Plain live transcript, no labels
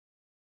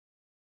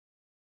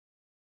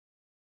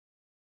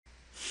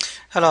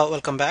Hello,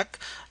 welcome back.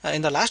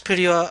 In the last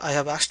video, I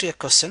have asked you a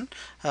question,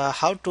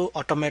 how to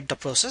automate the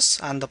process,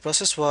 and the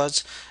process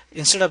was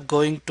instead of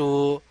going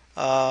to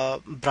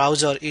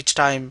browser each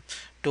time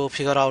to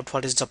figure out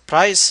what is the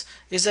price,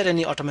 is there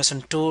any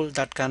automation tool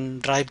that can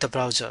drive the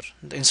browser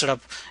instead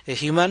of a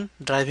human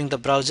driving the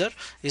browser?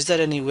 Is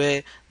there any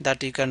way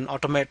that you can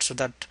automate so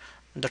that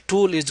the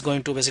tool is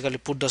going to basically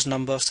put those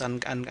numbers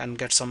and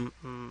get some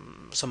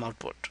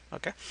output?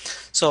 Okay,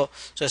 so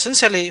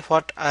essentially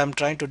what I am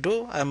trying to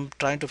do, I am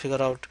trying to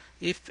figure out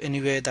if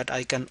any way that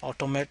I can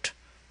automate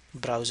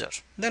browser.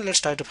 Then let's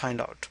try to find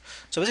out.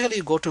 So basically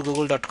you go to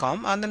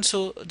google.com and then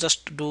so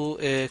just do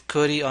a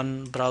query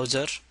on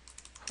browser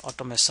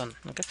automation.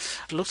 Okay,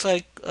 it looks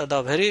like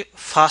the very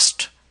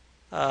fast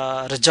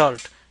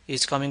result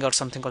is coming out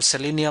something called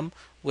Selenium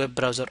web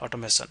browser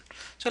automation.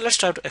 So let's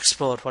try to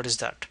explore what is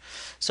that.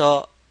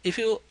 So if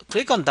you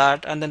click on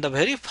that, and then the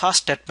very first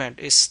statement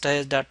is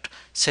says that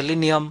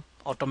Selenium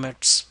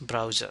automates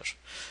browser.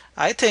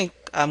 I think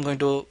I'm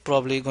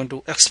probably going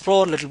to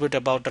explore a little bit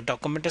about the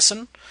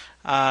documentation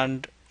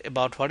and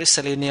about what is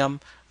Selenium,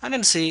 and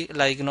then see,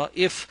 like,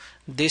 if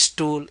this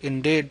tool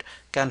indeed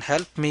can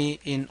help me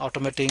in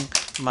automating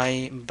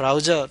my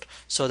browser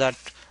so that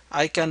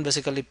I can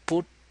basically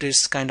put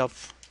this kind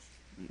of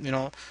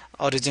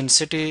origin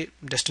city,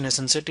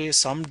 destination city,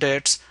 some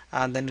dates,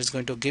 and then it's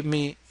going to give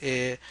me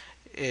a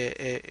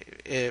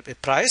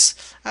price.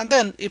 And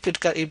then if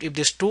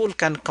this tool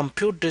can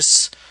compute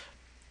this,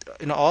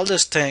 all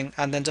this thing,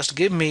 and then just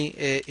give me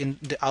in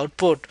the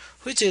output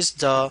which is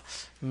the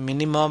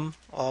minimum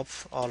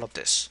of all of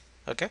this.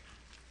 Okay,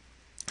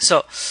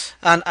 so,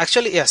 and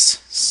actually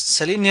yes,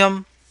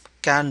 Selenium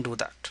can do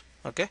that.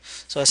 Okay,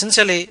 so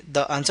essentially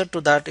the answer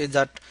to that is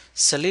that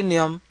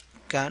Selenium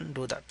can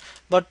do that.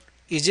 But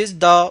is this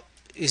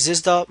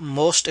the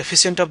most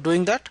efficient of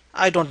doing that?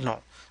 I don't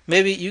know.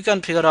 Maybe you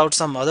can figure out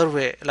some other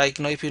way, like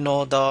if you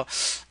know the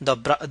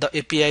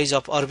APIs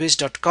of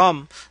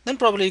Orbis.com, then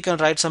probably you can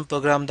write some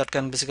program that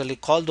can basically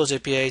call those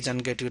APIs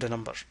and get you the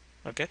number.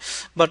 Okay,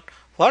 but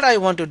what I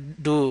want to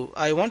do,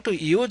 I want to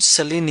use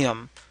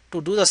Selenium to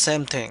do the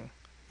same thing.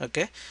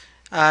 Okay,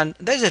 and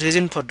there is a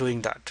reason for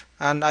doing that,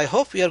 and I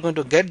hope we are going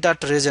to get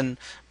that reason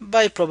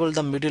by probably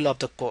the middle of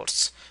the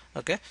course.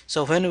 Okay,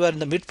 so when we are in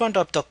the midpoint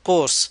of the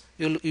course,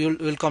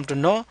 you'll come to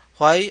know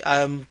why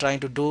I am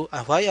trying to do,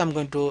 why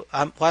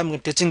I'm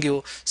teaching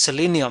you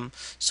Selenium,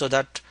 so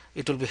that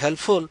it will be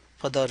helpful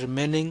for the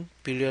remaining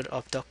period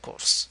of the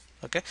course.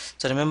 Okay,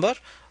 so remember,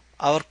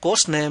 our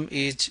course name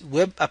is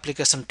Web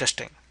Application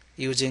Testing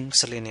using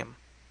Selenium.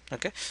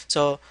 Okay,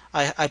 so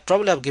I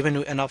probably have given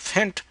you enough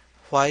hint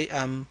why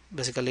I'm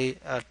basically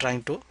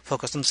trying to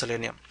focus on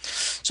Selenium.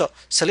 So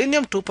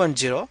Selenium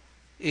 2.0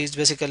 is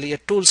basically a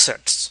tool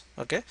sets.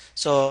 Okay,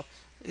 so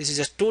this is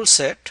a tool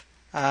set,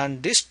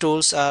 and these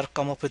tools are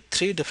come up with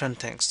three different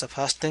things. The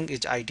first thing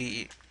is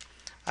IDE.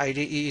 IDE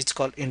is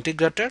called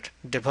Integrated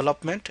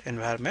Development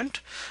Environment,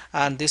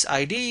 and this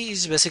IDE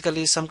is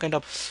basically some kind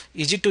of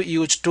easy to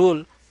use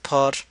tool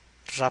for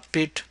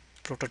rapid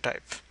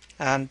prototype,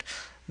 and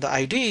the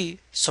IDE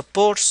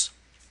supports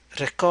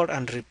record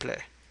and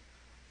replay.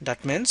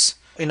 That means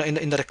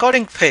in the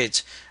recording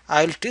page,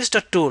 I will teach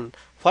the tool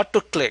what to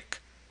click,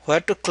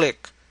 where to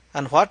click,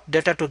 and what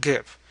data to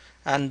give,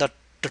 and the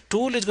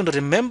tool is going to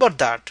remember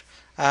that,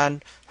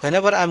 and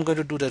whenever I'm going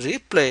to do the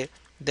replay,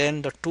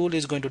 then the tool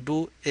is going to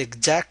do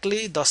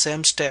exactly the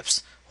same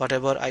steps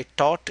whatever I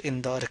taught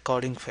in the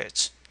recording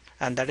phase,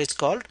 and that is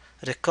called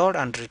record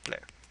and replay.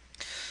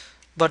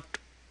 But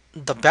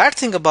the bad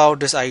thing about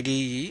this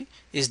IDE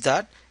is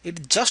that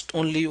it just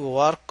only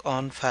work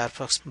on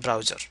Firefox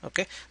browser.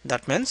 Okay,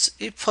 that means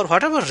if for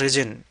whatever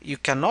reason you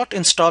cannot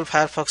install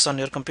Firefox on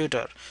your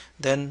computer,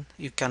 then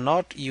you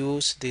cannot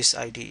use this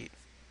IDE.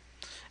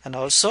 And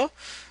also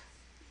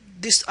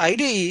this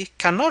IDE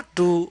cannot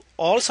do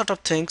all sort of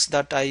things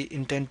that I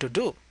intend to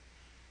do.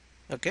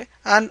 Okay,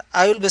 and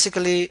I will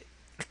basically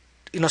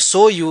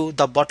show you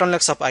the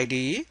bottlenecks of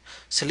IDE.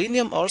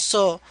 Selenium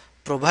also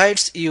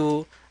provides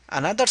you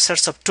another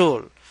sets of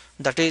tool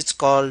that is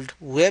called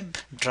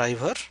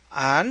WebDriver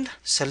and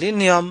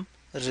Selenium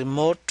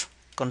Remote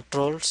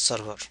Control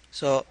Server.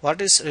 So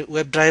what is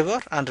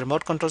WebDriver and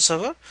Remote Control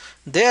Server?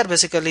 They are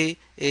basically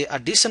a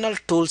additional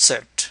tool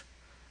set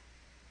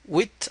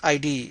with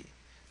IDE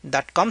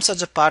that comes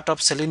as a part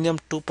of Selenium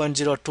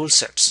 2.0 tool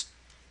sets.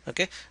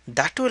 Okay,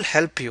 that will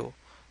help you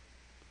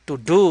to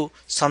do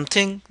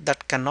something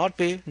that cannot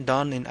be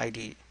done in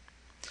IDE.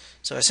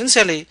 So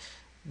essentially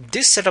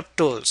this set of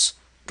tools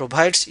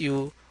provides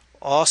you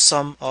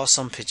awesome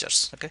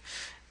features. Okay,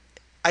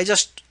 I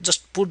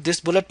just put this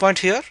bullet point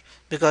here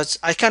because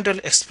I can't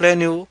really explain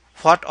you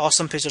what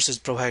awesome features is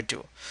provide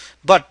you,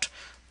 but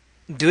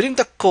during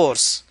the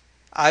course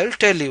I will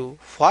tell you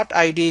what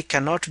IDE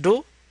cannot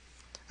do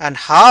and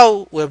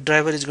how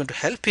WebDriver is going to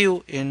help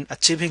you in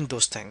achieving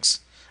those things,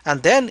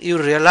 and then you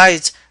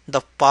realize the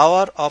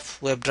power of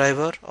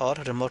WebDriver or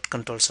Remote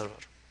Control Server.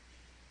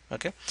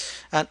 Okay,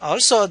 and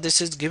also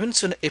this is given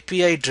to an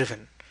API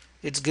driven.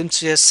 It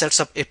gives you a sets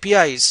of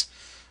APIs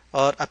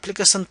or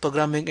application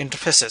programming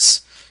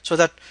interfaces so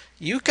that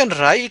you can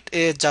write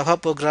a Java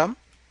program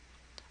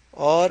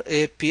or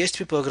a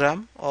PHP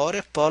program or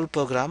a Perl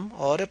program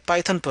or a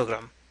Python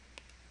program.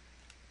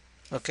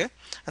 Okay,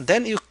 and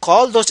then you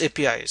call those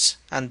APIs,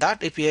 and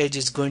that API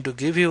is going to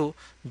give you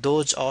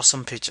those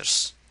awesome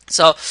features.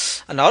 So,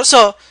 and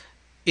also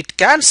it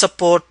can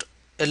support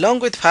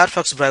along with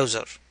Firefox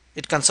browser.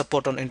 It can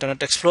support on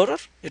Internet Explorer,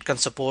 it can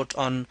support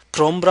on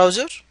Chrome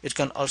browser, it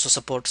can also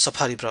support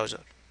Safari browser.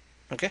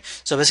 Okay,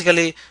 so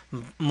basically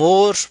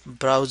more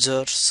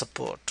browser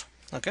support.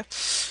 Okay,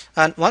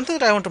 and one thing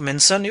that I want to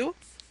mention you,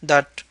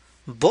 that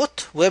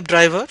both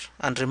WebDriver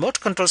and remote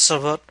control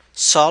server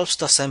solves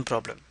the same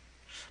problem.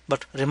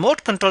 But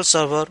remote control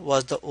server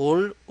was the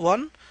old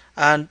one,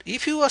 and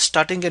if you are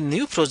starting a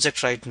new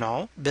project right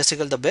now,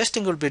 basically the best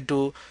thing would be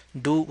to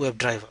do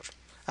WebDriver.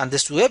 And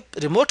this web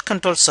remote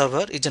control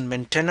server is in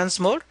maintenance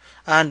mode,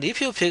 and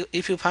if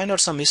you find out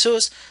some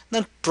issues,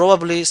 then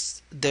probably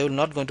they will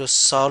not going to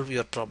solve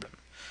your problem.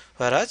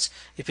 Whereas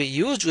if you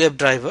use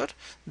WebDriver,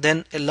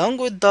 then along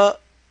with the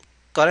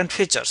current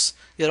features,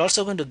 you're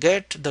also going to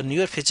get the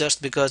newer features,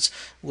 because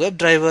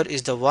WebDriver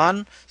is the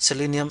one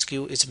Selenium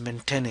Q is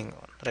maintaining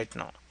on right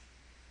now.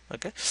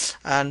 Okay,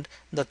 and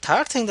the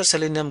third thing that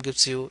Selenium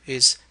gives you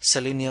is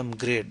Selenium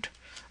Grid,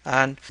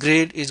 and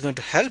Grid is going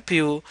to help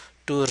you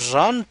to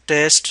run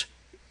test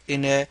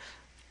in a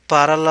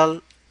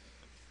parallel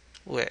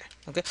way.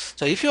 Okay,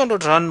 so if you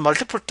want to run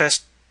multiple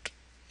tests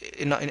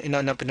in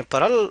a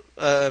parallel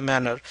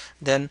manner,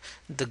 then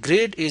the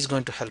Grid is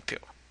going to help you.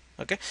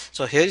 Okay,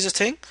 so here is the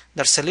thing,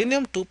 that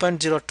Selenium 2.0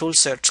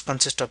 toolsets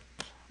consist of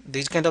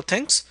these kind of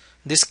things,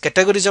 these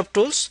categories of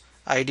tools: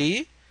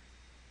 IDE,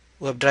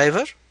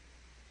 WebDriver,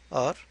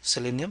 or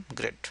Selenium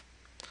Grid.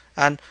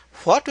 And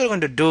what we're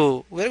going to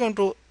do, we're going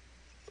to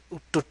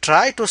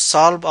try to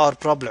solve our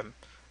problem.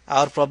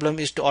 Our problem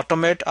is to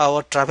automate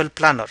our travel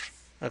planner.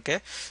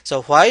 Okay,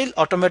 so while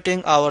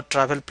automating our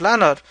travel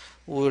planner,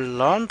 we will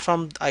learn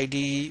from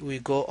IDE, we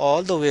go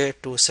all the way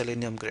to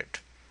Selenium Grid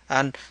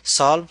and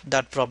solve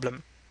that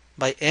problem.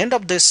 By end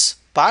of this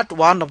part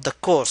 1 of the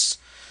course,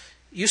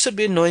 you should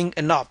be knowing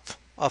enough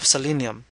of Selenium